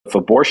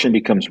abortion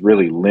becomes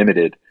really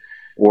limited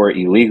or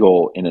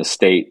illegal in a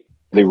state,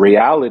 the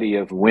reality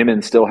of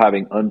women still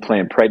having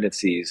unplanned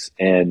pregnancies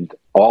and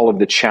all of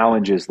the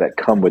challenges that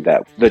come with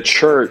that, the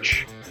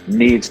church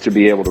needs to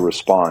be able to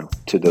respond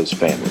to those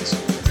families.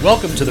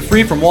 Welcome to the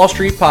Free from Wall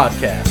Street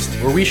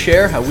podcast, where we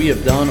share how we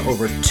have done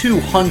over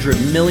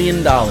 $200 million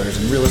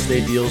in real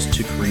estate deals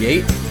to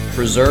create,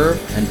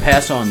 preserve, and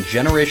pass on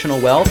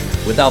generational wealth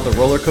without the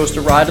roller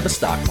coaster ride of the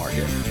stock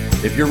market.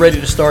 If you're ready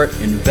to start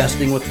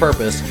investing with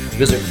purpose,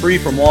 visit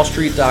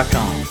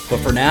freefromwallstreet.com. But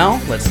for now,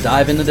 let's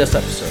dive into this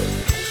episode.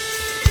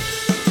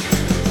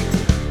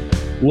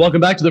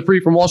 Welcome back to the Free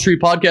from Wall Street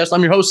podcast.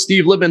 I'm your host,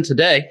 Steve Libman.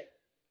 Today,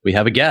 we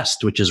have a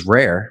guest, which is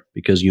rare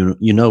because you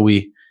know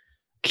we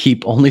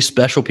keep only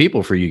special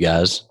people for you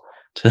guys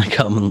to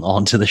come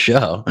onto the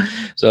show.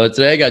 So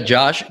today I got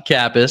Josh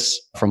Kappas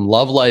from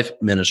Love Life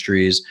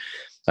Ministries.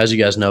 As you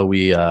guys know,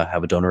 we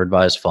have a donor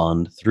advised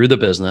fund through the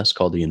business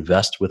called the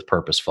Invest with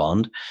Purpose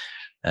Fund.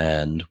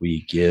 And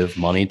we give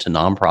money to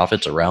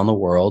nonprofits around the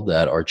world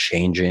that are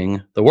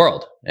changing the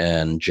world.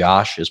 And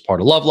Josh is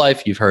part of Love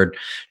Life. You've heard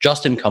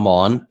Justin come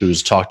on,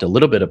 who's talked a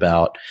little bit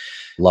about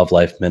Love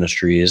Life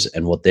Ministries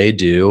and what they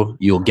do.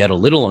 You'll get a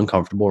little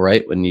uncomfortable,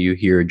 right, when you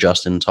hear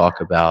Justin talk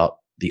about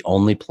the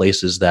only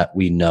places that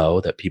we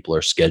know that people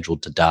are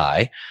scheduled to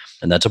die,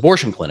 and that's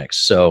abortion clinics.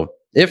 So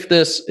if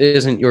this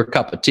isn't your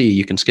cup of tea,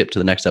 you can skip to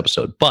the next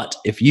episode. But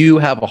if you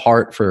have a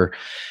heart for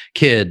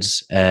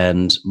kids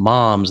and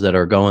moms that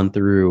are going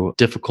through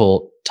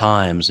difficult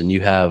times, and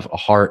you have a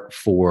heart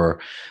for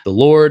the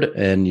Lord,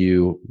 and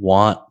you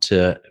want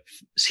to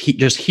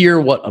just hear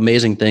what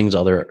amazing things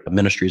other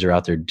ministries are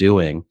out there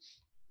doing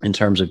in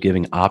terms of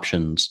giving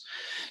options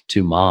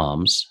to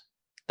moms,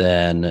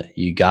 then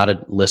you got to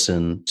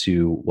listen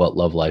to what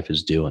Love Life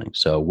is doing.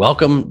 So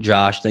welcome,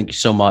 Josh. Thank you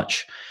so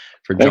much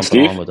for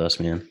jumping on with us,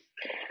 man.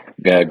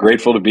 Yeah,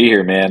 grateful to be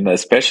here, man.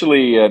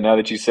 Especially now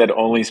that you said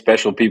only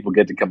special people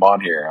get to come on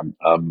here.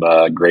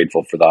 I'm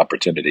grateful for the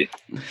opportunity.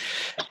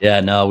 Yeah,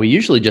 no, we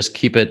usually just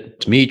keep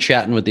it to me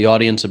chatting with the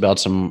audience about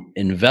some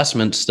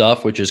investment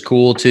stuff, which is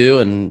cool too,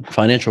 and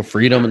financial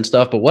freedom and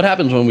stuff. But what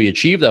happens when we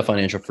achieve that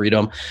financial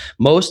freedom?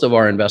 Most of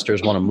our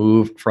investors want to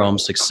move from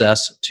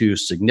success to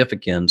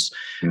significance.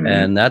 Mm-hmm.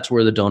 And that's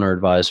where the donor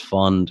advised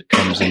fund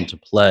comes into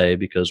play,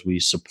 because we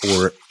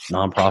support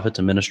nonprofits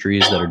and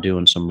ministries that are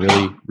doing some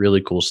really,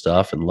 really cool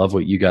stuff, and love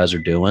what you guys are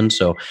doing.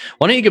 So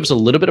why don't you give us a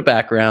little bit of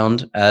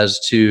background as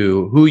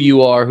to who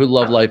you are, who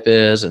Love Life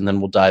is, and then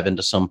we'll dive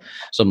into some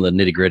of the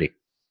nitty gritty.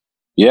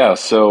 Yeah.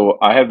 So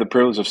I have the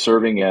privilege of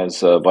serving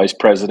as vice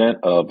president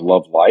of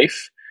Love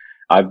Life.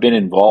 I've been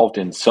involved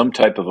in some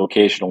type of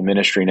vocational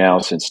ministry now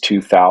since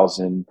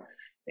 2000.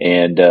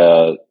 And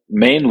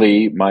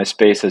mainly my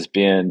space has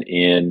been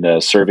in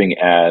serving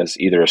as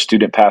either a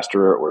student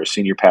pastor or a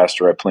senior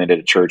pastor. I planted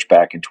a church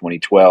back in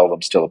 2012.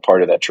 I'm still a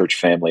part of that church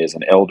family as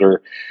an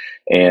elder,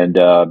 and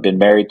been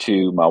married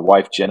to my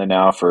wife, Jenna,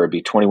 now for it'll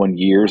be 21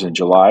 years in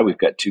July. We've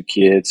got two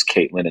kids,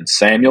 Caitlin and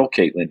Samuel.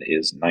 Caitlin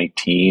is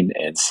 19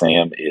 and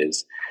Sam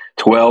is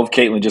 12.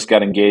 Caitlin just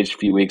got engaged a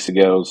few weeks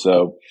ago.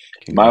 So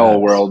my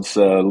whole world's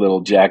a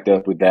little jacked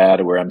up with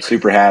that, where I'm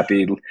super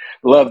happy.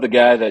 Love the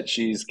guy that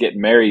she's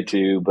getting married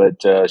to,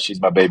 but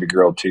she's my baby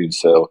girl too.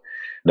 So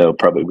no,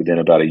 probably within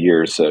about a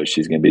year or so,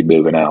 she's going to be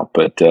moving out.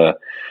 But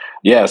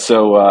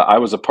so I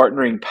was a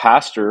partnering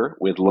pastor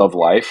with Love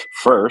Life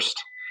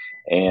first,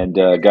 and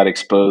got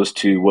exposed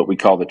to what we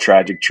call the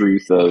tragic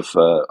truth of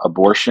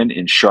abortion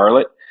in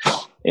Charlotte.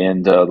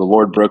 And the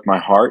Lord broke my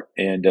heart.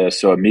 And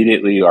so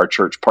immediately our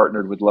church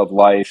partnered with Love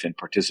Life and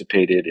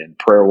participated in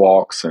prayer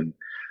walks and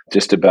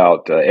just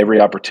about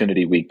every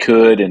opportunity we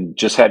could, and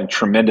just had a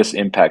tremendous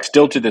impact.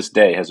 Still to this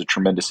day has a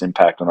tremendous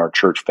impact on our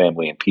church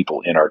family and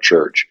people in our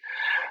church.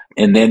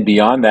 And then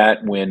beyond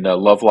that, when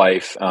Love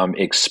Life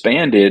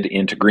expanded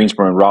into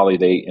Greensboro and Raleigh,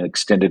 they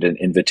extended an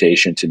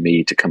invitation to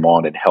me to come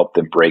on and help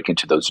them break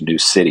into those new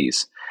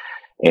cities.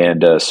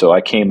 And so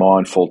I came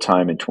on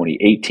full-time in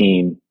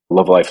 2018.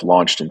 Love Life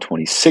launched in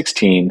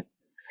 2016.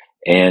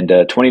 And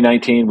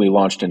 2019, we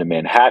launched into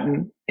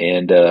Manhattan,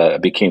 and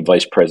became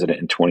vice president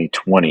in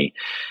 2020.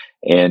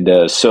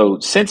 And so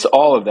since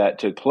all of that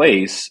took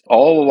place,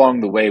 all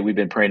along the way, we've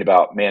been praying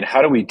about, man,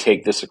 how do we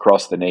take this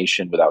across the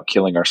nation without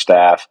killing our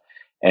staff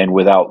and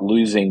without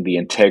losing the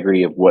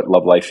integrity of what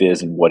Love Life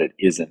is and what it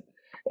isn't?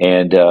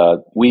 And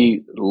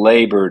we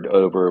labored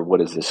over,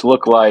 what does this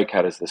look like?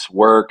 How does this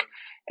work?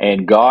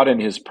 And God, in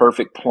his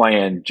perfect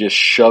plan, just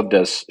shoved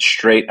us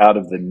straight out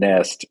of the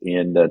nest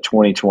in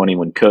 2020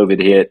 when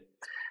COVID hit.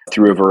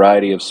 Through a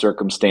variety of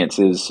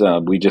circumstances,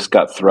 we just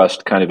got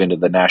thrust kind of into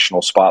the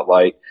national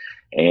spotlight,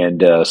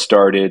 and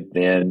started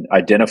then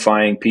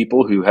identifying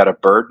people who had a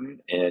burden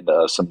and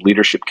some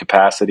leadership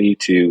capacity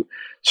to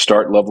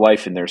start Love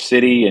Life in their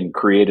city, and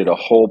created a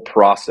whole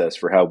process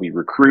for how we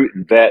recruit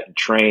and vet and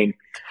train.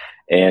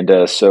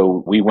 And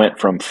so we went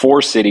from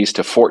 4 cities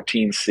to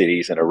 14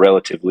 cities in a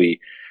relatively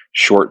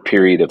short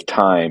period of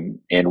time.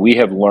 And we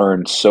have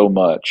learned so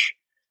much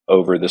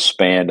over the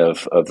span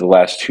of the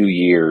last 2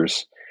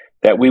 years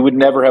that we would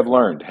never have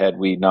learned had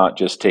we not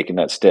just taken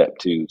that step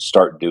to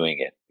start doing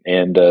it.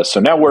 And so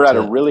now we're That's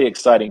at a it. really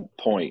exciting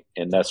point,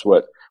 and that's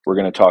what we're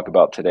going to talk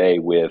about today.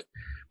 With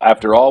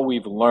after all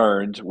we've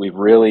learned, we've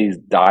really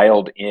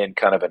dialed in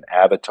kind of an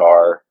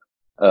avatar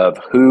of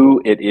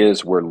who it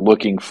is we're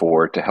looking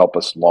for to help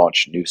us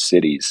launch new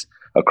cities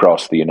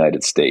across the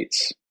United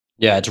States.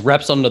 Yeah, it's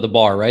reps under the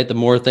bar, right? The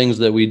more things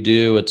that we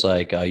do, it's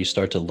like you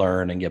start to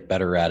learn and get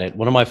better at it.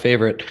 One of my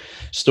favorite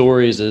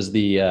stories is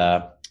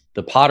the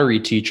pottery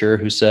teacher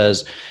who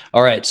says,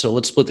 "All right, so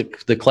let's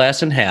split the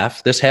class in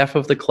half. This half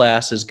of the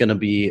class is going to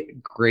be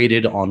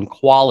graded on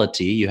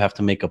quality. You have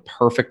to make a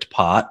perfect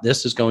pot.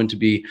 This is going to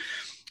be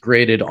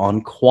graded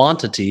on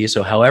quantity.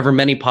 So however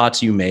many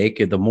pots you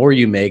make, the more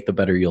you make, the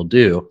better you'll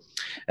do."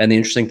 And the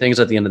interesting thing is,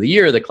 at the end of the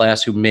year, the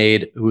class who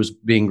was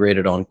being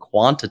graded on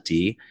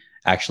quantity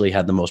actually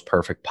had the most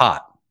perfect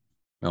pot.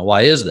 Now,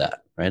 why is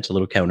that? Right? It's a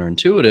little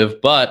counterintuitive,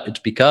 but it's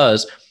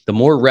because the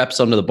more reps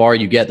under the bar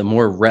you get, the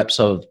more reps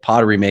of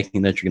pottery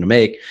making that you're going to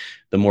make,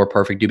 the more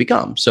perfect you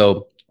become.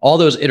 So all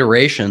those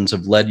iterations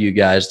have led you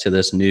guys to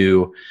this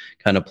new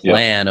kind of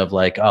plan of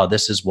like, oh,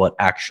 this is what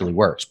actually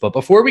works. But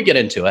before we get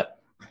into it,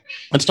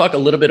 let's talk a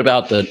little bit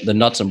about the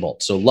nuts and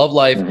bolts. So Love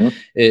Life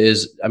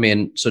is,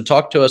 so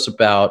talk to us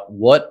about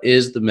what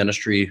is the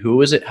ministry,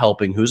 who is it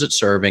helping, who's it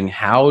serving,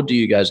 how do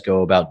you guys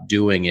go about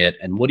doing it,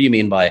 and what do you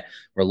mean by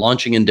we're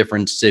launching in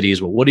different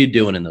cities? Well, what are you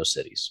doing in those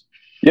cities?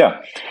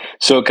 Yeah.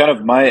 So kind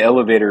of my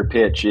elevator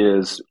pitch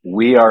is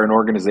we are an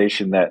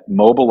organization that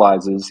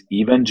mobilizes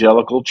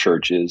evangelical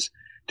churches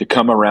to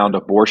come around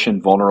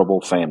abortion vulnerable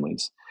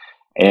families.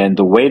 And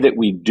the way that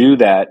we do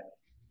that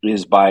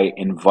is by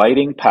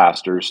inviting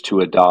pastors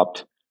to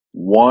adopt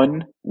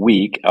 1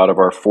 week out of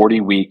our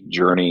 40-week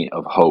journey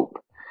of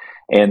hope.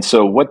 And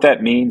so what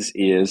that means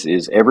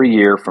is every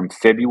year from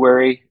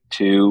February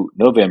to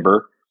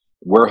November,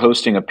 we're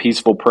hosting a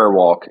peaceful prayer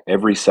walk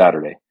every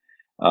Saturday.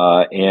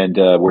 And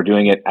we're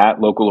doing it at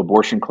local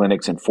abortion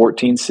clinics in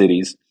 14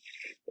 cities.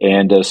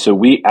 And so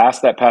we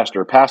asked that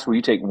pastor, will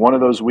you take one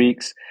of those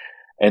weeks?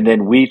 And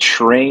then we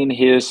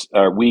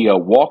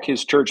walk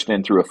his church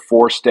then through a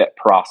 4-step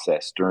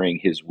process during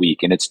his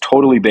week. And it's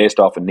totally based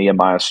off a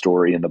Nehemiah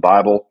story in the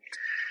Bible.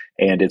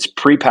 And it's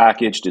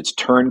prepackaged, it's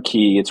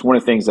turnkey. It's one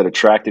of the things that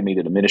attracted me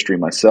to the ministry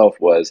myself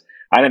was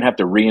I didn't have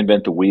to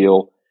reinvent the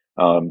wheel.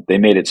 They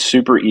made it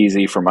super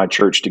easy for my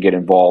church to get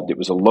involved. It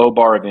was a low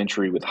bar of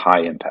entry with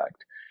high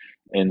impact.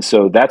 And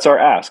so that's our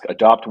ask.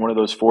 Adopt one of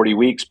those 40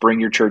 weeks, bring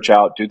your church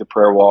out, do the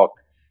prayer walk.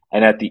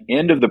 And at the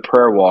end of the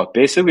prayer walk,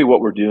 basically what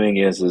we're doing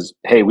is,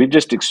 hey, we've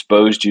just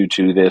exposed you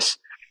to this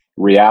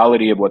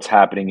reality of what's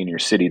happening in your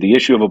city. The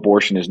issue of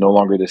abortion is no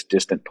longer this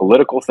distant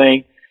political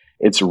thing.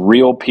 It's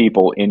real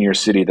people in your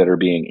city that are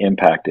being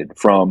impacted,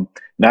 from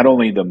not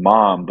only the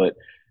mom, but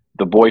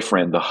the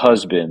boyfriend, the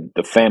husband,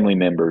 the family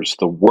members,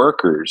 the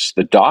workers,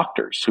 the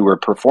doctors who are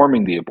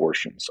performing the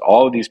abortions.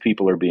 All of these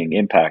people are being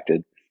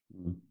impacted.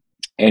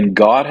 And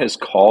God has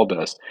called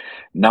us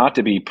not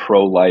to be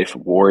pro-life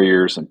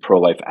warriors and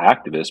pro-life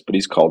activists, but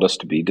he's called us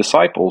to be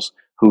disciples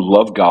who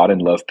love God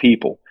and love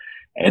people.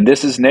 And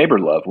this is neighbor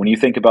love. When you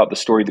think about the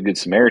story of the Good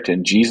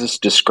Samaritan, Jesus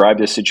described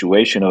this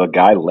situation of a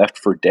guy left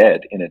for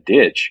dead in a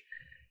ditch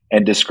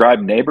and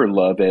described neighbor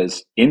love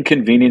as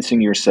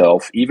inconveniencing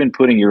yourself, even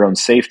putting your own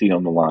safety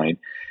on the line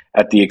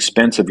at the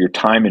expense of your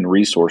time and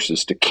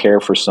resources to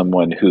care for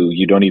someone who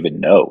you don't even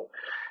know.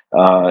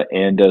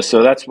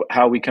 So that's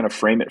how we kind of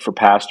frame it for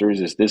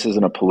pastors is this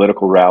isn't a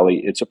political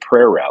rally. It's a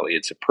prayer rally.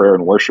 It's a prayer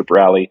and worship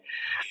rally.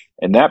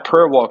 And that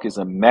prayer walk is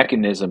a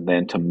mechanism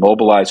then to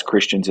mobilize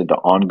Christians into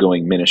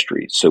ongoing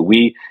ministry. So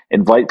we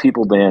invite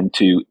people then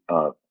to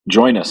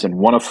join us in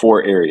one of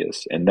 4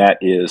 areas, and that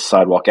is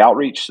sidewalk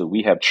outreach. So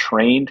we have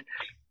trained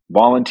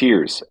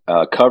volunteers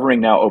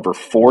covering now over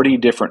 40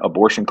 different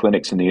abortion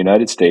clinics in the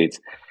United States,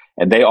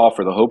 and they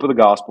offer the hope of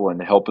the gospel and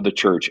the help of the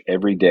church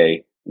every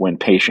day when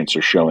patients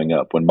are showing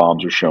up, when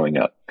moms are showing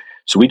up.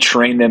 So we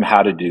train them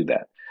how to do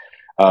that.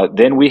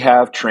 Then we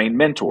have trained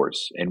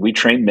mentors, and we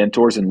train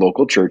mentors in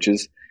local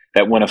churches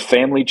that when a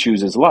family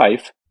chooses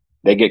life,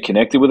 they get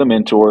connected with a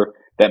mentor.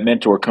 That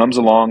mentor comes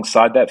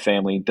alongside that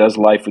family, does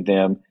life with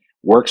them,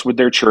 works with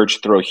their church,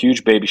 throw a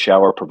huge baby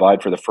shower,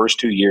 provide for the first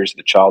 2 years of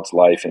the child's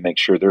life, and make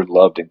sure they're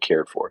loved and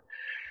cared for.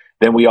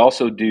 Then we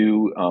also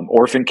do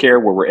orphan care,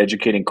 where we're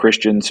educating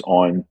Christians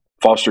on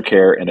foster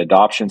care and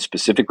adoption,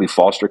 specifically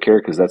foster care,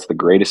 because that's the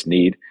greatest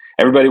need.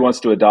 Everybody wants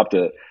to adopt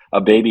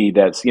a baby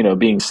that's,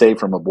 being saved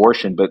from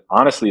abortion, but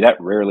honestly, that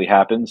rarely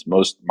happens.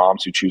 Most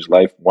moms who choose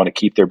life want to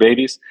keep their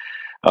babies,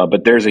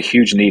 but there's a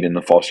huge need in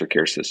the foster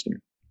care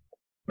system.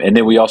 And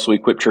then we also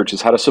equip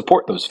churches how to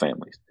support those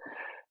families.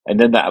 And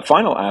then that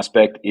final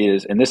aspect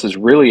is, and this is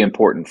really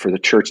important for the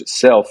church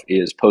itself,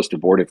 is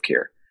post-abortive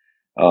care.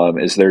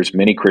 As there's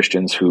many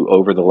Christians who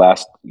over the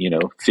last,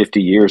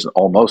 50 years,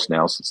 almost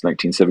now since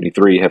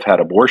 1973, have had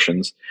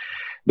abortions.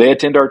 They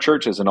attend our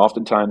churches, and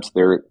oftentimes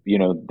they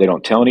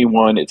don't tell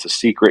anyone. It's a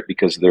secret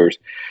because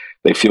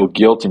they feel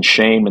guilt and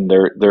shame, and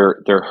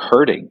they're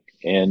hurting.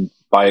 And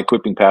by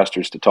equipping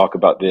pastors to talk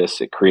about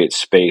this, it creates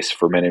space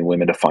for men and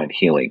women to find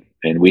healing.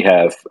 And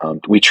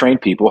we train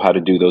people how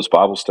to do those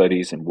Bible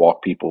studies and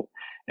walk people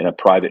in a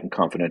private and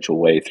confidential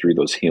way through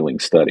those healing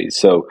studies.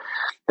 So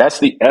that's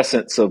the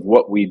essence of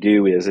what we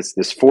do. Is it's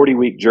this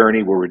 40-week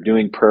journey where we're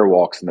doing prayer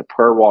walks, and the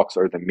prayer walks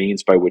are the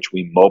means by which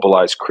we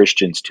mobilize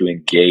Christians to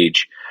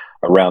engage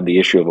around the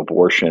issue of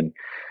abortion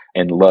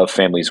and love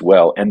families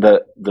well. And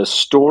the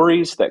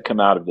stories that come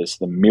out of this,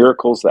 the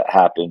miracles that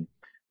happen,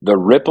 the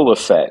ripple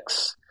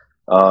effects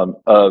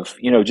of,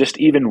 just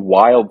even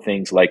wild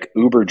things like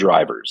Uber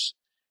drivers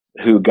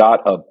who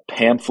got a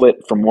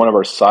pamphlet from one of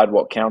our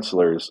sidewalk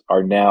counselors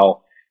are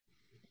now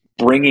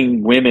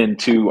bringing women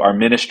to our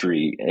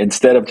ministry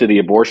instead of to the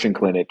abortion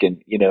clinic,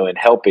 and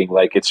helping.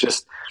 Like, it's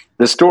just,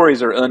 the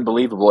stories are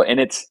unbelievable. And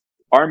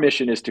our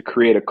mission is to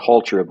create a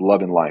culture of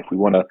love and life. We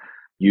want to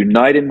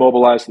unite and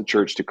mobilize the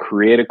church to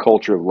create a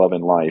culture of love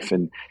and life.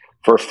 And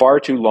for far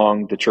too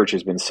long, the church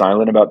has been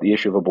silent about the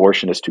issue of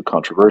abortion. It's too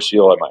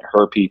controversial. It might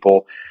hurt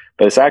people,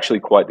 but it's actually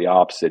quite the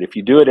opposite. If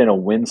you do it in a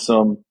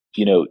winsome,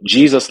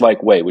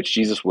 Jesus-like way, which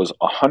Jesus was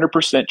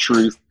 100%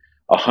 truth,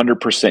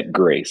 100%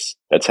 grace.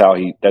 That's how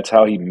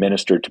he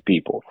ministered to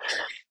people.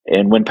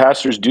 And when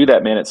pastors do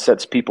that, man, it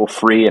sets people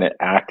free and it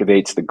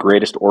activates the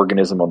greatest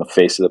organism on the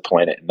face of the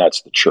planet, and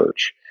that's the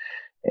church.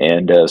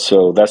 And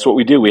so that's what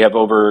we do. We have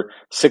over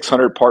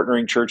 600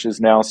 partnering churches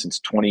now since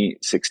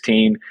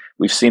 2016.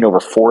 We've seen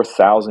over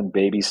 4,000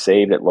 babies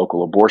saved at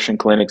local abortion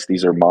clinics.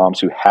 These are moms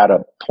who had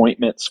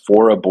appointments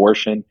for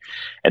abortion.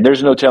 And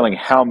there's no telling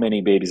how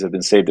many babies have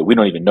been saved that we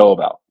don't even know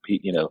about.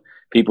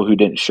 People who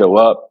didn't show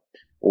up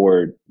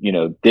or,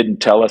 didn't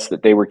tell us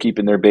that they were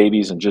keeping their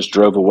babies and just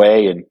drove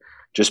away. And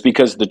just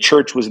because the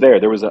church was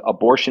there was an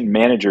abortion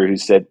manager who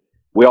said,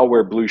 we all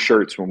wear blue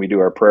shirts when we do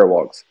our prayer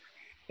walks.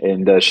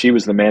 And she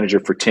was the manager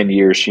for 10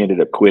 years. She ended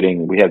up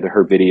quitting. We have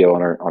her video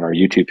on our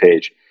YouTube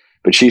page.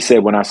 But she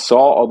said, when I saw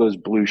all those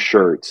blue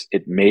shirts,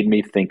 it made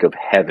me think of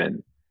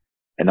heaven.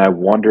 And I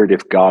wondered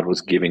if God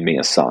was giving me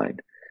a sign.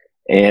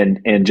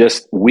 And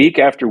just week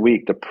after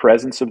week, the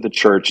presence of the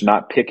church,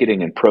 not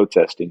picketing and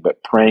protesting,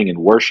 but praying and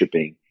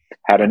worshiping,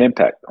 had an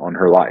impact on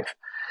her life.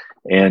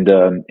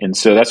 And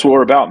so that's what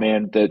we're about,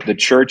 man. The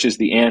church is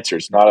the answer.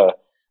 It's not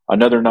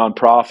another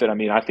nonprofit. I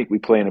mean, I think we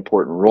play an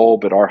important role,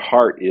 but our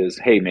heart is,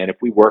 hey, man, if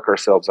we work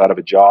ourselves out of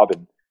a job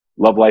and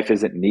Love Life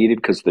isn't needed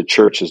because the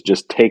church has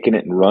just taken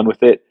it and run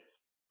with it,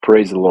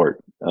 praise the Lord,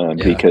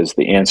 because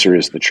the answer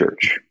is the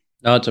church.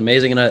 No, it's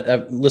amazing. And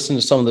I've listened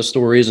to some of the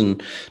stories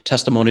and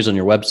testimonies on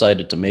your website.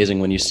 It's amazing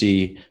when you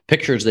see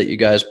pictures that you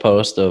guys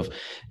post of,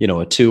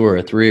 a 2 or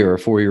a 3 or a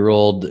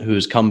 4-year-old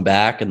who's come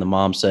back and the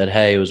mom said,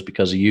 hey, it was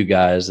because of you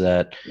guys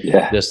that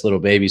this little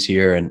baby's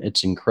here. And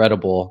it's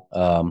incredible.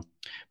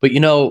 But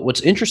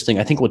what's interesting,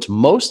 I think what's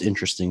most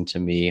interesting to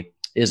me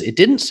is it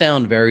didn't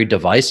sound very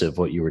divisive,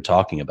 what you were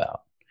talking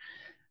about.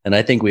 And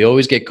I think we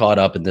always get caught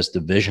up in this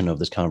division of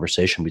this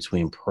conversation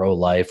between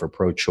pro-life or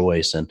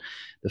pro-choice. And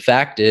the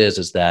fact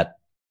is that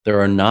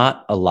there are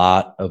not a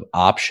lot of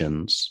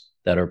options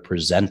that are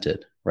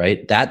presented,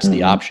 right? That's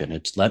the option.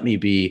 It's let me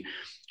be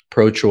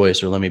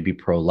pro-choice or let me be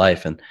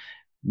pro-life. And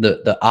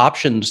the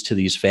options to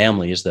these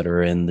families that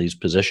are in these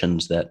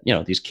positions that,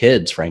 these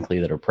kids, frankly,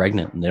 that are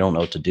pregnant and they don't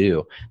know what to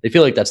do, they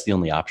feel like that's the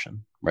only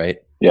option, right?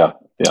 Yeah.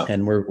 Yeah.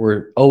 And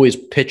we're always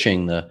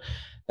pitching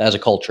as a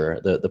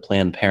culture, the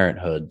Planned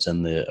Parenthoods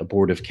and the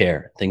abortive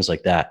care, things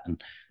like that.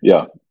 And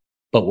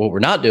but what we're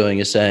not doing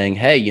is saying,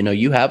 hey,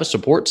 you have a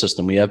support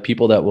system. We have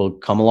people that will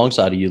come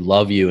alongside of you,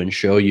 love you, and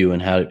show you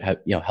and how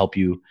help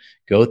you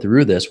go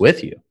through this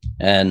with you.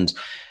 And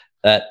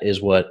that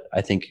is what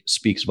I think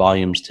speaks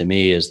volumes to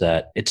me, is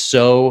that it's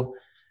so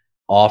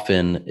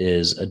often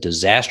is a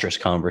disastrous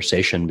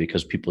conversation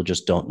because people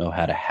just don't know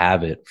how to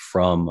have it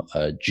from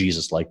a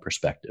Jesus-like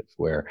perspective,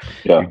 where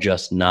you're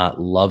just not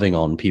loving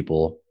on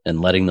people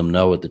and letting them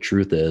know what the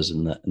truth is.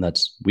 And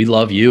that's, we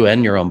love you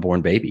and your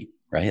unborn baby,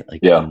 right?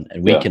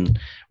 And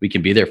we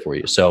can be there for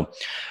you. So,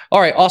 all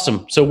right,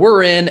 awesome. So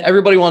we're in,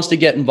 everybody wants to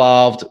get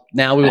involved.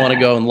 Now we want to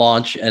go and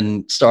launch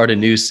and start a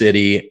new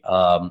city.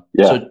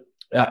 So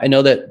I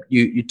know that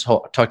you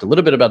talked a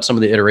little bit about some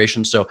of the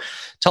iterations. So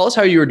tell us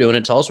how you were doing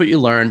it. Tell us what you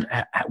learned.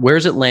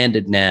 Where's it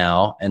landed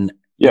now? And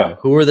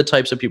who are the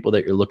types of people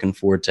that you're looking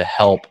for to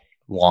help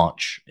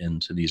launch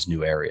into these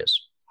new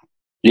areas?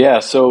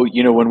 Yeah. So,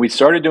 when we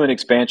started doing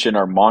expansion,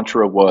 our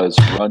mantra was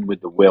run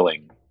with the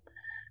willing.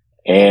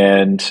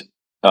 And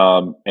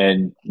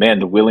man,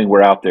 the willing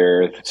were out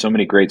there. So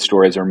many great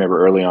stories. I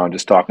remember early on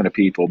just talking to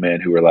people, man,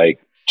 who were like,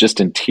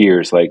 just in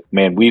tears, like,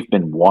 man, we've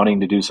been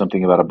wanting to do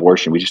something about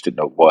abortion. We just didn't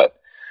know what.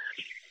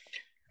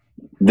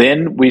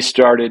 Then we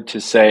started to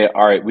say,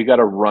 all right, we got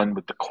to run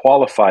with the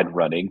qualified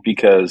running,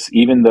 because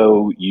even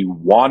though you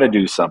want to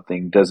do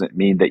something doesn't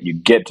mean that you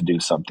get to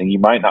do something. You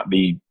might not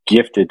be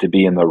gifted to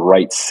be in the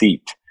right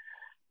seat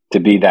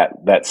to be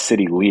that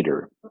city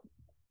leader,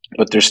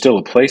 but there's still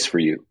a place for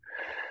you.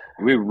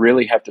 We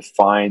really have to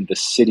find the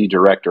city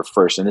director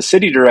first. And the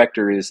city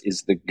director is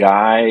the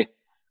guy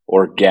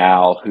or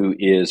gal who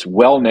is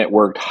well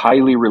networked,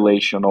 highly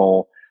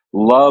relational,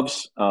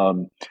 loves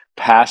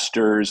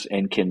pastors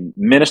and can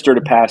minister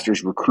to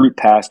pastors, recruit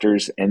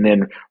pastors, and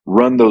then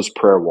run those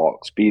prayer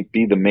walks. Be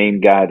the main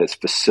guy that's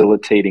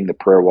facilitating the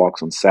prayer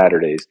walks on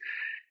Saturdays.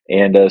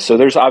 And so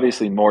there's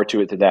obviously more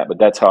to it to that, but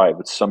that's how I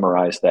would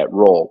summarize that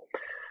role.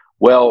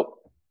 Well,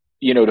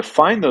 to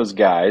find those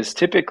guys,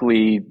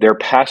 typically they're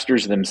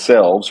pastors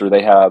themselves, or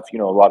they have, a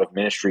lot of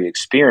ministry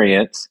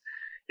experience,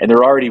 and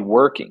they're already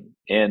working.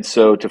 And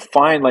so to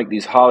find like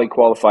these highly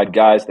qualified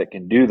guys that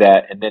can do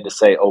that, and then to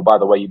say, oh, by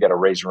the way, you got to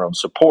raise your own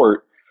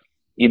support,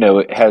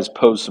 it has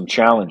posed some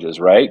challenges,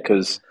 right?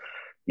 Because,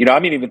 I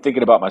mean, even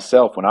thinking about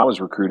myself when I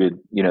was recruited,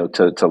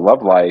 to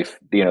Love Life,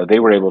 they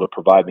were able to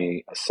provide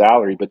me a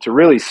salary, but to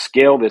really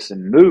scale this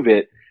and move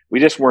it, we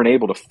just weren't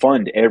able to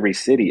fund every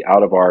city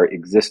out of our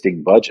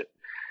existing budget.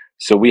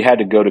 So we had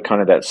to go to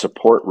kind of that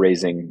support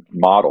raising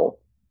model.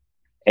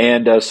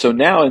 And so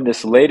now in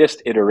this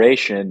latest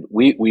iteration,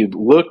 we've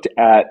looked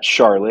at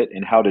Charlotte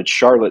and how did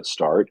Charlotte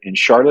start? And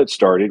Charlotte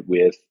started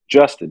with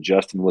Justin.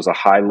 Justin was a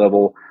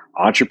high-level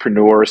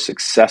entrepreneur,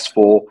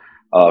 successful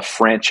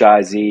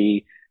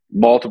franchisee,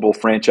 multiple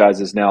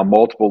franchises now,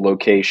 multiple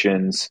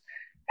locations,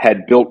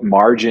 had built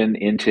margin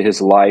into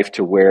his life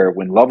to where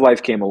when Love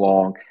Life came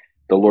along,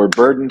 the Lord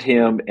burdened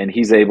him and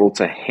he's able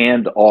to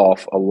hand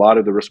off a lot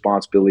of the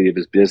responsibility of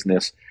his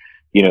business,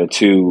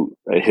 to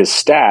his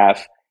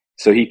staff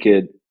so he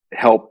could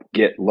help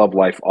get Love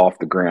Life off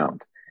the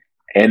ground.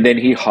 And then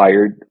he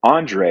hired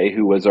Andre,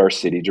 who was our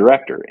city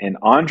director. And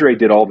Andre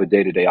did all the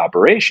day-to-day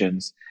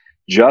operations.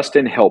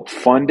 Justin helped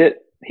fund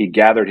it. He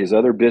gathered his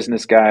other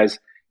business guys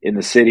in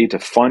the city to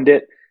fund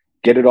it,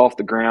 get it off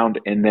the ground,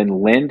 and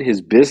then lend his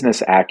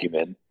business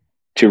acumen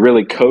to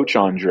really coach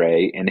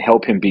Andre and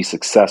help him be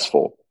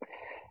successful.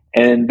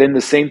 And then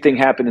the same thing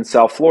happened in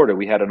South Florida.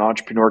 We had an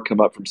entrepreneur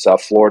come up from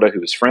South Florida who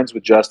was friends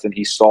with Justin.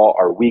 He saw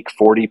our week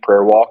 40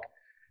 prayer walk,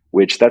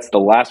 which that's the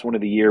last one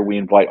of the year. We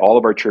invite all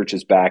of our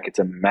churches back. It's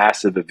a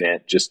massive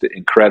event, just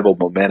incredible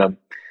momentum.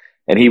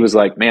 And he was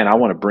like, man, I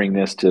want to bring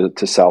this to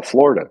South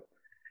Florida.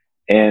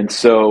 And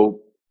so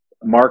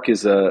Mark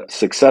is a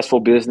successful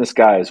business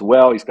guy as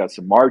well. He's got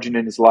some margin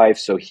in his life.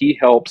 So he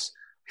helps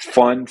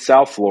fund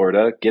South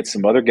Florida, get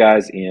some other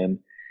guys in,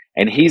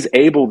 and he's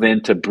able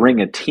then to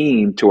bring a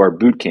team to our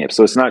boot camp.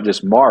 So it's not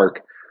just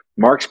Mark.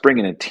 Mark's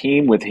bringing a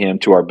team with him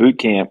to our boot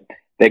camp.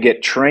 They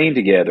get trained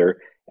together.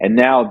 And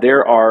now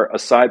there are,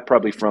 aside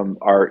probably from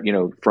our,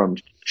 from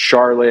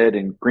Charlotte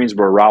and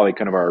Greensboro, Raleigh,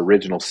 kind of our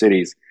original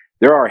cities,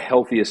 they're our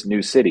healthiest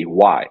new city.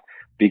 Why?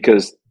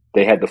 Because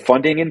they had the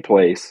funding in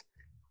place.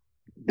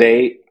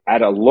 They,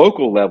 at a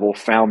local level,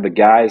 found the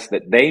guys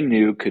that they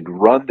knew could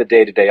run the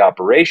day-to-day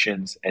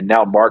operations. And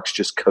now Mark's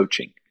just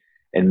coaching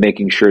and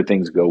making sure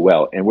things go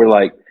well. And we're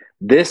like,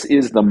 this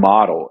is the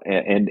model.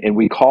 And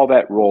we call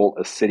that role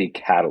a city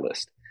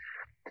catalyst.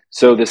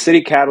 So the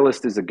city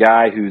catalyst is a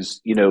guy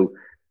who's,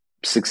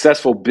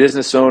 successful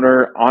business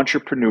owner,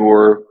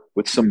 entrepreneur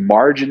with some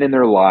margin in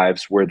their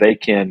lives where they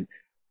can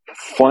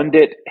fund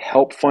it,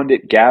 help fund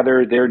it,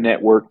 gather their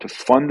network to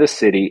fund the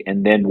city,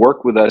 and then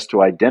work with us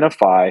to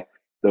identify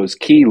those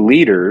key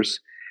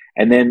leaders.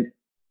 And then,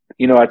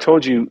 I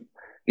told you,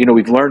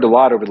 we've learned a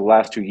lot over the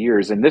last 2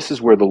 years, and this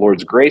is where the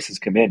Lord's grace has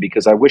come in,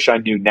 because I wish I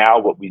knew now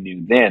what we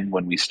knew then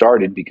when we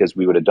started, because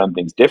we would have done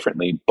things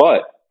differently.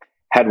 But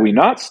had we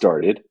not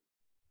started,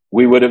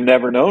 we would have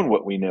never known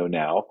what we know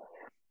now.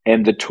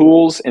 And the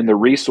tools and the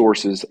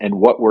resources and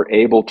what we're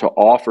able to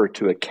offer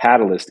to a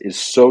catalyst is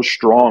so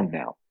strong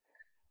now.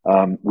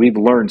 We've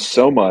learned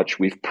so much.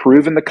 We've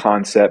proven the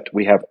concept.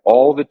 We have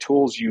all the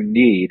tools you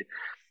need.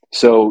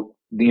 So,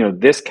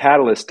 this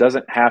catalyst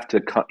doesn't have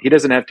to, he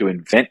doesn't have to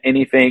invent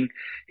anything.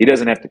 He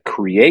doesn't have to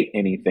create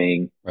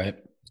anything. Right.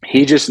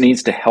 He just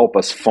needs to help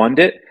us fund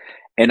it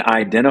and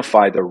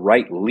identify the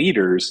right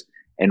leaders.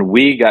 And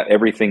we got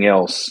everything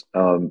else,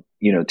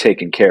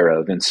 taken care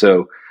of. And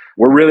so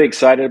we're really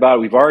excited about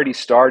it. We've already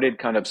started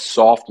kind of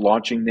soft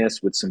launching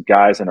this with some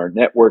guys in our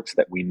networks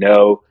that we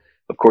know.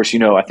 Of course,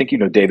 I think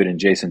David and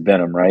Jason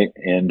Benham, right?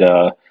 And,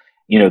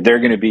 they're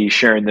going to be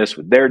sharing this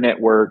with their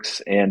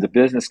networks, and the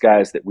business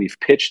guys that we've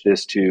pitched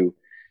this to,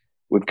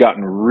 we've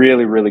gotten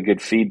really, really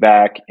good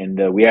feedback.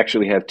 And we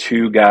actually have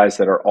 2 guys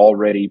that are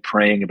already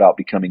praying about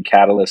becoming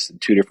catalysts in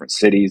 2 different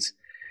cities.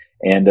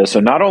 And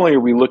so not only are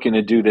we looking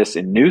to do this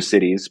in new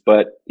cities,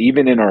 but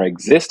even in our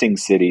existing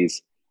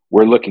cities,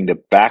 we're looking to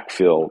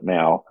backfill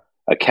now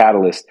a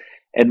catalyst.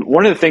 And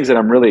one of the things that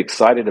I'm really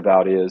excited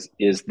about is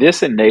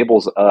this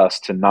enables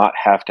us to not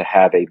have to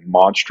have a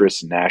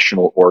monstrous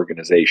national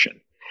organization.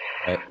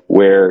 Right.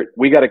 Where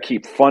we got to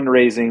keep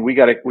fundraising. We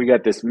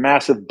got this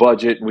massive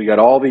budget. And we got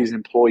all these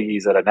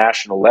employees at a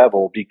national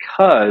level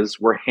because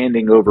we're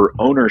handing over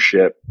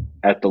ownership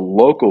at the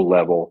local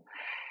level.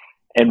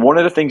 And one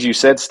of the things you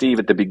said, Steve,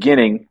 at the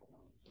beginning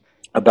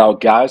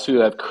about guys who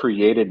have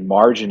created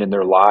margin in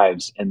their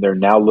lives and they're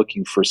now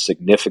looking for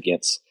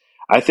significance,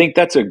 I think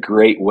that's a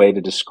great way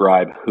to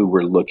describe who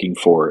we're looking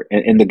for.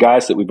 And the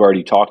guys that we've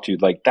already talked to,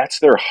 like, that's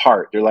their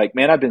heart. They're like,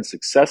 man, I've been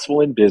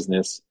successful in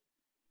business,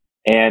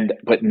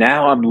 but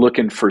now I'm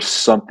looking for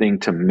something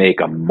to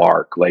make a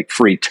mark, like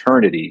for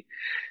eternity.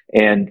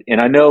 And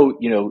I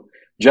know,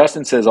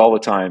 Justin says all the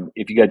time,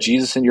 if you got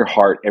Jesus in your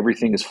heart,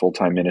 everything is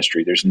full-time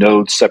ministry. There's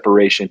no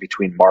separation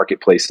between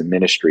marketplace and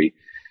ministry.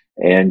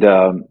 And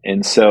I'm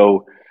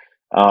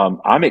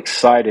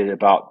excited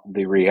about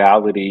the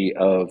reality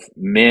of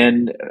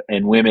men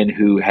and women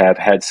who have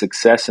had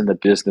success in the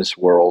business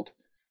world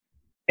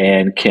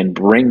and can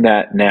bring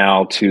that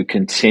now to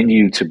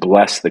continue to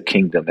bless the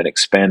kingdom and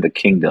expand the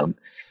kingdom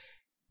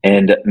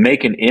and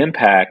make an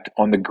impact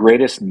on the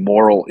greatest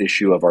moral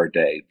issue of our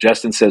day.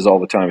 Justin says all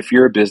the time, if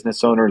you're a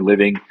business owner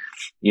living,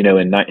 in the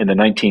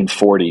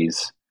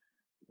 1940s,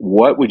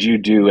 what would you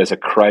do as a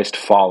Christ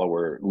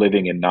follower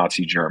living in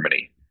Nazi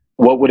Germany?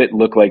 What would it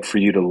look like for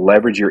you to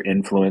leverage your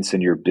influence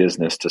in your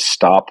business to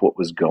stop what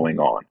was going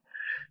on?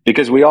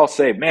 Because we all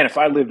say, man, if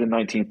I lived in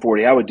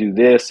 1940, I would do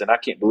this, and I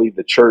can't believe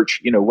the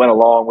church, went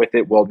along with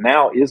it. Well,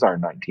 now is our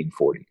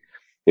 1940.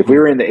 If we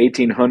were in the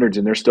 1800s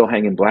and they're still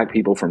hanging black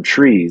people from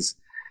trees,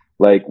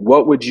 like,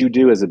 what would you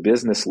do as a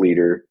business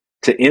leader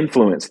to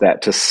influence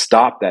that, to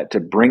stop that, to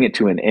bring it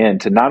to an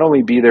end, to not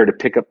only be there to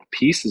pick up the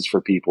pieces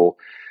for people?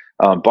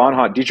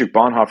 Dietrich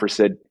Bonhoeffer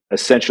said,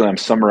 essentially, I'm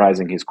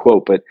summarizing his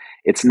quote, but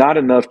it's not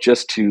enough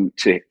just to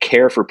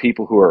care for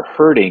people who are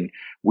hurting.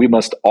 We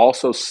must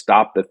also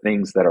stop the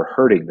things that are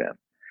hurting them.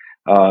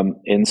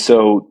 And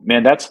so,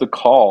 man, that's the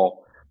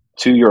call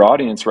to your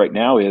audience right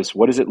now is,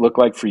 what does it look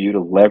like for you to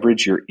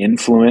leverage your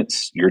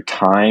influence, your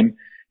time,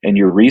 and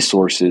your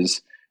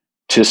resources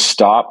to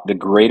stop the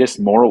greatest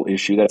moral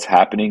issue that's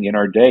happening in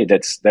our day,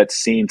 that's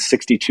seen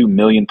 62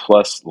 million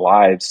plus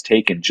lives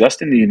taken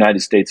just in the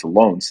United States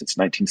alone since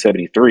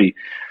 1973,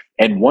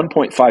 and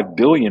 1.5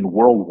 billion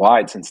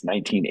worldwide since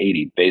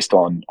 1980, based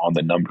on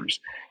the numbers.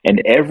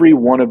 And every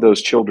one of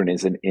those children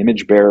is an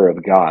image bearer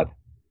of God,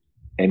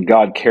 and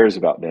God cares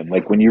about them.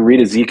 Like when you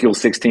read Ezekiel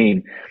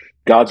 16,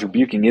 God's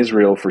rebuking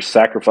Israel for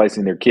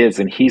sacrificing their kids,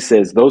 and he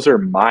says, those are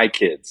my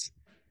kids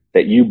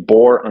that you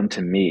bore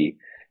unto me.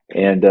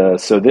 And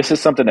so this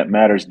is something that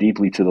matters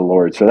deeply to the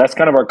Lord. So that's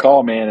kind of our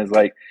call, man, is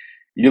like,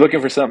 you're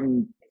looking for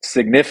something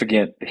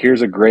significant.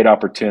 Here's a great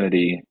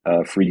opportunity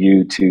for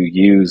you to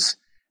use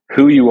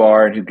who you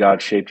are and who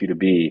God shaped you to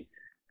be.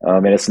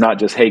 And it's not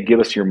just, hey, give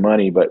us your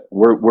money, but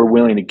we're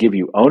willing to give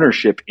you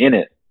ownership in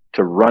it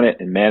to run it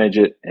and manage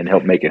it and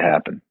help make it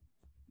happen.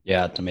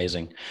 Yeah, it's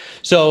amazing.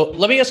 So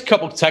let me ask a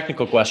couple of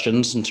technical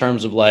questions in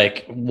terms of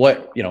like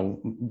what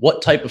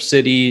type of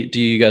city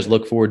do you guys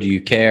look for? Do you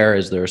care?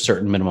 Is there a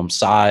certain minimum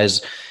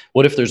size?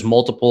 What if there's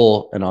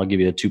multiple, and I'll give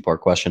you a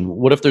 2-part question.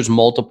 What if there's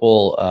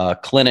multiple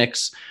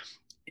clinics?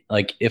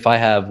 Like if I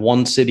have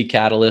one city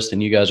catalyst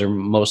and you guys are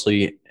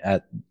mostly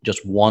at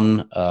just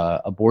one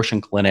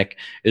abortion clinic,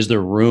 is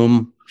there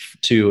room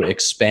to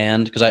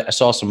expand? Because I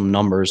saw some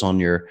numbers on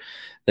your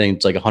thing.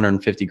 It's like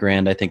 150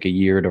 grand, I think, a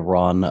year to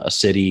run a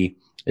city.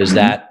 Is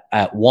that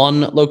at one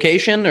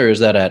location, or is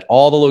that at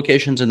all the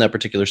locations in that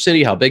particular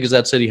city? How big is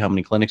that city? How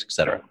many clinics, et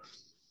cetera?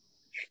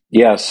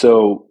 Yeah.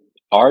 So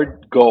our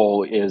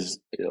goal is,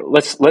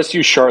 let's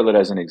use Charlotte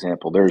as an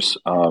example. There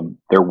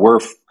were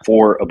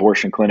 4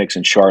 abortion clinics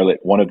in Charlotte.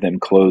 One of them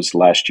closed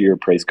last year,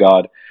 praise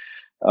God.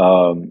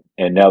 And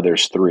now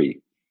there's 3.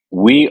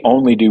 We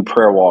only do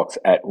prayer walks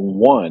at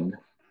one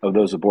of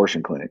those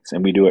abortion clinics,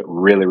 and we do it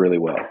really, really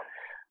well.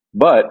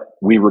 But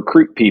we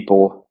recruit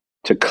people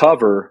to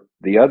cover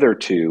the other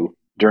 2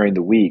 during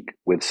the week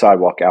with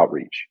sidewalk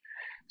outreach.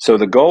 So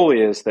the goal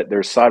is that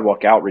there's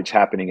sidewalk outreach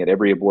happening at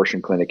every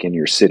abortion clinic in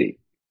your city,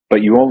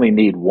 but you only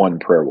need one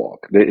prayer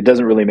walk. It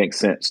doesn't really make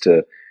sense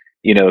to,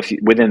 if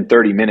within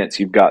 30 minutes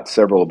you've got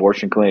several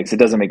abortion clinics, it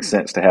doesn't make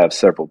sense to have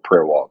several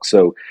prayer walks.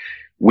 So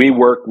we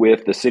work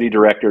with the city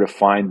director to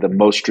find the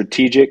most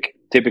strategic.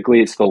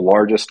 Typically, it's the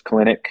largest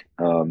clinic.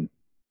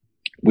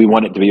 We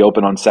want it to be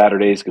open on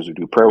Saturdays because we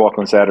do prayer walk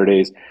on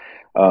Saturdays.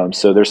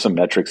 So there's some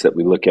metrics that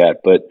we look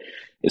at. But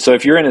so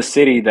if you're in a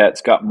city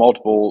that's got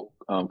multiple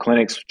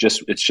clinics,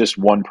 it's just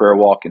one prayer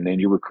walk, and then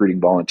you're recruiting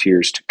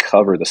volunteers to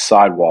cover the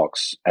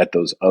sidewalks at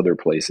those other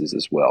places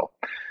as well.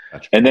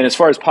 Gotcha. And then as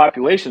far as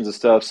populations and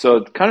stuff,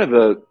 so kind of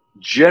the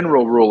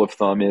general rule of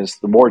thumb is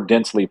the more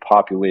densely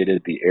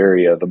populated the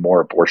area, the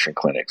more abortion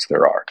clinics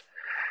there are.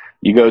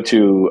 You go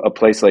to a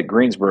place like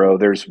Greensboro,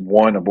 there's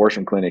one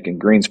abortion clinic in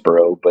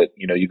Greensboro, but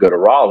you go to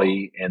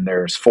Raleigh and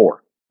there's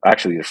 4.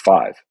 Actually, there's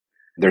 5.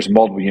 There's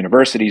multiple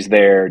universities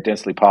there,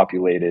 densely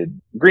populated.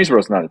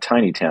 Greensboro's not a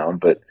tiny town,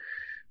 but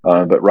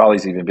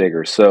Raleigh's even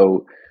bigger.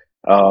 So,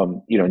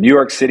 New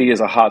York City is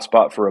a hot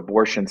spot for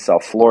abortion.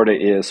 South Florida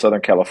is,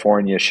 Southern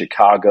California,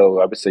 Chicago.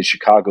 I would say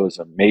Chicago is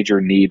a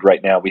major need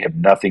right now. We have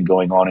nothing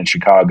going on in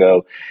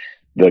Chicago.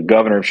 The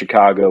governor of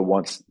Chicago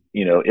wants,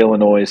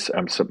 Illinois.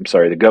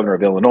 The governor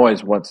of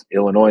Illinois wants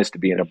Illinois to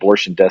be an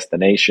abortion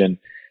destination.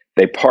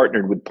 They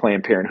partnered with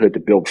Planned Parenthood to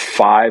build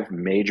 5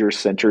 major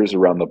centers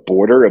around the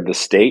border of the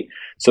state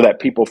so that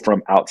people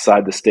from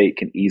outside the state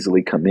can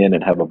easily come in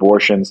and have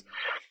abortions.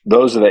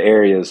 Those are the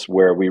areas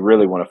where we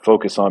really want to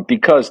focus on,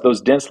 because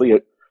those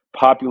densely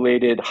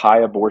populated,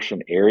 high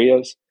abortion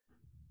areas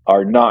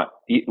are not,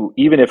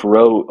 even if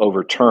Roe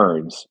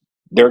overturns,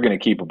 they're going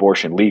to keep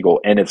abortion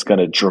legal, and it's going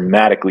to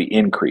dramatically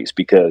increase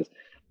because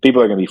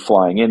people are going to be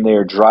flying in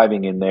there,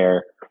 driving in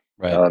there.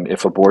 Right.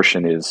 If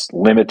abortion is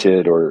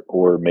limited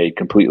or made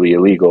completely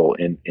illegal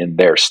in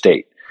their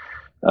state.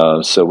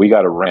 So we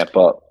got to ramp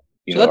up.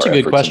 So that's a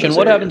good question.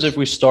 What happens if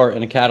we start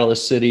in a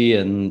catalyst city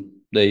and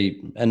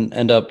they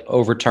end up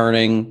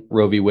overturning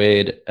Roe v.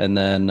 Wade, and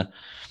then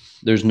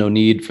there's no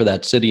need for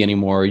that city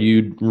anymore? Are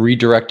you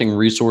redirecting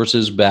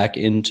resources back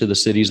into the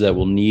cities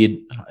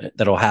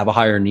that'll have a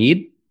higher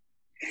need?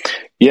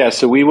 Yeah.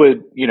 So we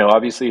would,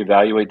 obviously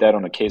evaluate that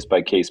on a case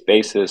by case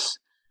basis.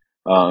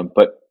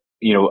 But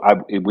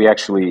we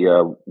actually,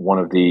 one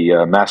of the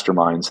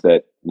masterminds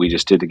that we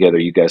just did together,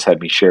 you guys had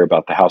me share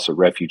about the House of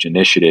Refuge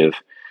initiative.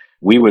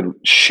 We would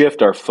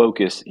shift our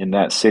focus in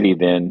that city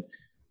then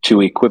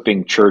to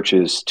equipping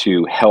churches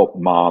to help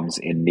moms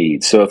in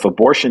need. So if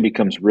abortion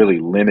becomes really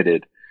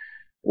limited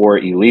or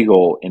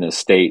illegal in a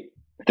state,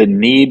 the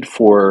need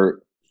for,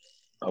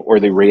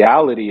 or the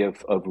reality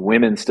of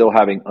women still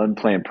having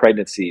unplanned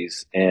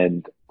pregnancies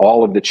and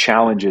all of the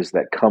challenges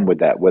that come with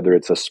that, whether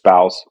it's a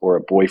spouse or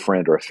a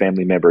boyfriend or a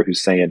family member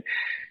who's saying,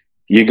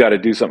 you got to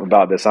do something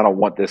about this. I don't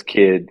want this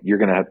kid. You're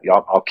going to have,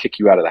 I'll kick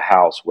you out of the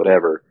house,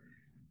 whatever.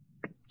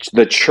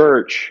 The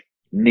church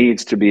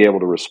needs to be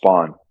able to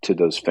respond to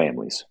those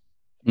families.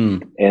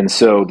 And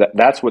so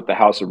that's what the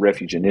House of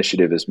Refuge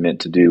initiative is meant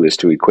to do, is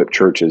to equip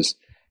churches.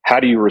 How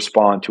do you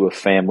respond to a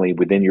family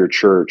within your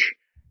church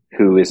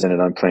who is in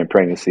an unplanned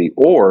pregnancy,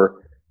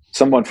 or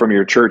someone from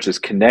your church is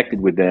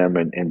connected with them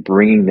and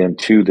bringing them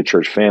to the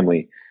church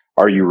family?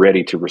 Are you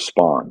ready to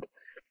respond?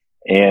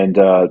 And,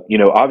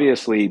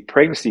 obviously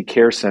pregnancy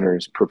care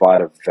centers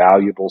provide a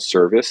valuable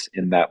service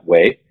in that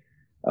way.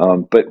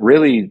 But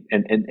really,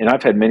 and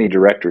I've had many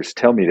directors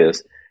tell me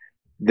this,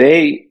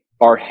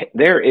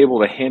 they're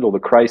able to handle the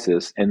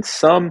crisis, and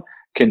some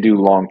can do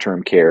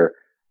long-term care,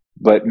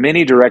 but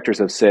many directors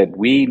have said,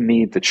 we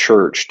need the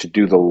church to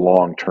do the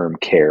long-term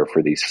care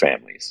for these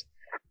families.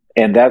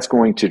 And that's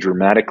going to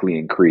dramatically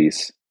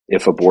increase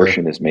if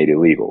abortion is made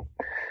illegal.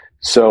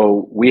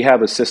 So we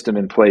have a system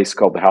in place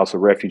called the House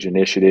of Refuge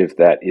Initiative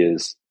that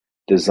is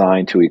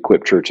designed to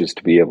equip churches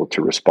to be able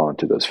to respond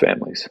to those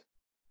families.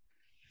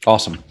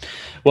 Awesome.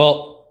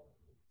 Well,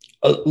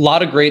 a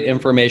lot of great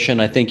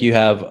information. I think you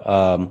have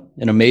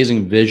an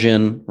amazing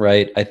vision,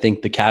 right? I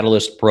think the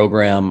Catalyst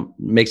program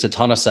makes a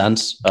ton of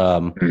sense.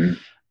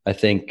 I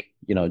think,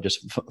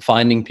 just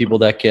finding people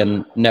that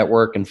can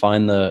network and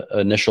find the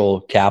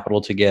initial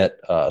capital to get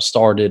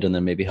started, and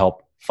then maybe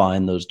help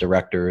find those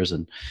directors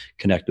and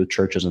connect with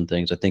churches and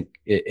things. I think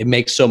it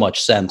makes so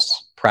much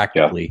sense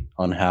practically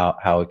on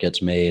how it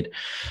gets made.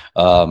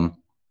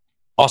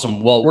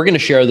 Awesome. Well, we're going to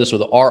share this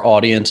with our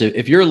audience.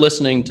 If you're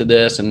listening to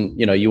this and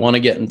you want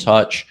to get in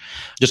touch,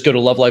 just go to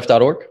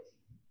lovelife.org.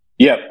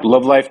 Yeah,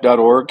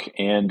 lovelife.org.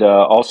 And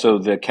also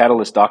the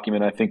Catalyst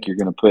document, I think you're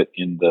going to put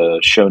in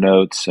the show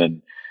notes.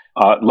 And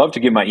I'd love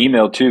to give my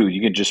email too. You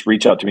can just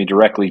reach out to me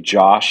directly,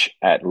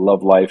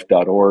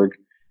 josh@lovelife.org,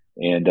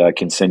 and I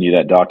can send you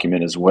that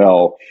document as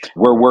well.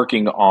 We're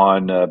working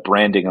on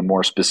branding a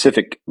more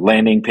specific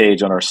landing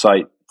page on our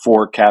site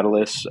for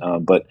Catalyst,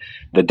 but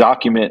the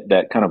document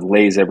that kind of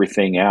lays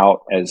everything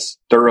out as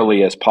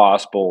thoroughly as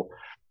possible,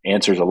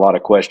 answers a lot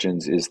of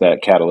questions, is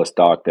that Catalyst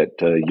doc that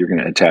you're going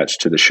to attach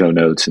to the show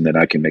notes and that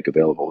I can make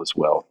available as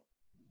well.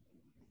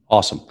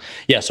 Awesome.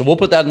 Yeah, so we'll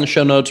put that in the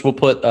show notes. We'll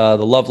put the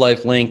Love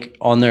Life link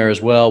on there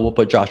as well. We'll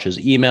put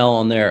Josh's email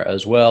on there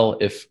as well.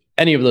 If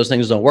any of those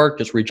things don't work,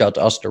 just reach out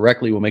to us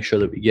directly. We'll make sure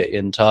that we get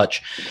in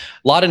touch.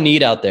 A lot of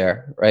need out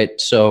there, right?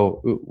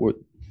 So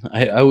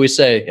I always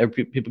say,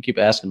 people keep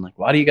asking, like,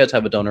 why do you guys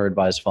have a donor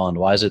advised fund?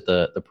 Why is it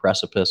the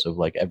precipice of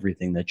like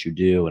everything that you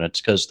do? And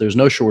it's because there's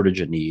no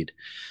shortage of need,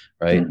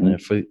 right? And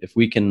if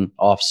we can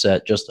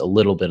offset just a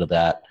little bit of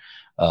that,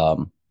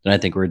 then I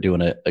think we're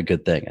doing a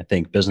good thing. I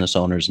think business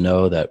owners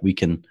know that we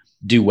can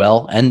do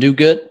well and do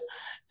good.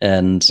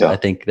 And I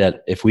think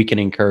that if we can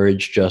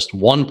encourage just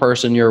one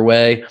person your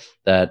way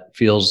that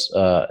feels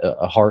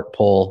a heart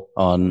pull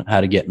on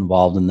how to get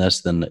involved in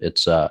this, then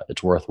it's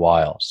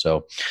worthwhile.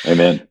 So,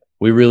 amen.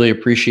 We really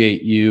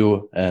appreciate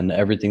you and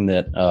everything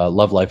that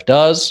Love Life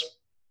does.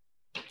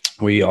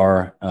 We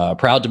are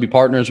proud to be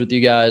partners with you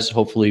guys.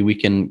 Hopefully we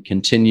can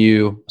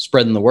continue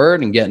spreading the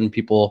word and getting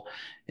people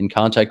in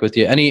contact with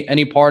you.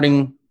 Any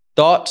parting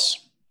thoughts?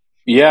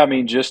 Yeah, I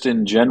mean, just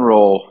in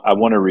general, I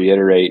want to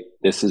reiterate,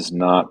 this is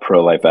not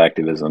pro-life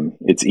activism.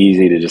 It's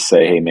easy to just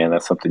say, hey, man,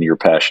 that's something you're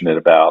passionate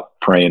about,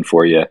 praying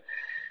for you.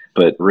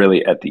 But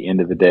really, at the end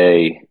of the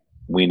day,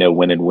 we know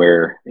when and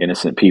where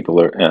innocent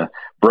people are,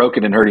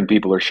 broken and hurting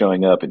people are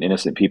showing up, and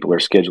innocent people are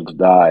scheduled to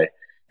die.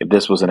 If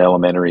this was an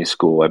elementary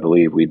school, I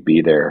believe we'd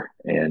be there.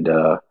 And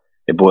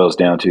it boils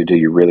down to, do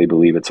you really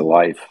believe it's a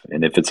life?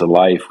 And if it's a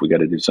life, we got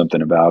to do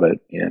something about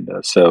it. And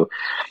so,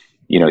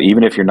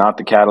 even if you're not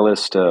the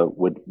Catalyst,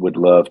 would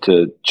love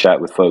to chat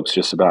with folks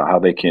just about how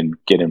they can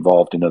get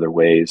involved in other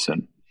ways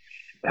and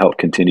help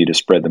continue to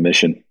spread the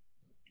mission.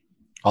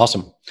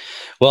 Awesome.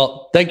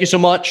 Well, thank you so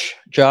much,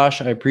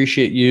 Josh. I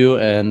appreciate you,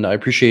 and I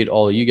appreciate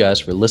all of you guys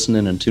for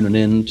listening and tuning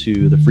in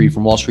to the Free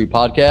from Wall Street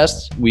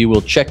podcast. We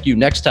will check you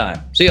next time.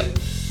 See ya.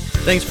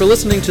 Thanks for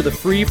listening to the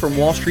Free from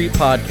Wall Street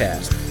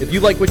podcast. If you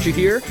like what you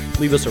hear,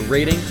 leave us a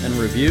rating and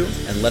review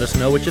and let us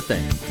know what you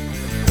think.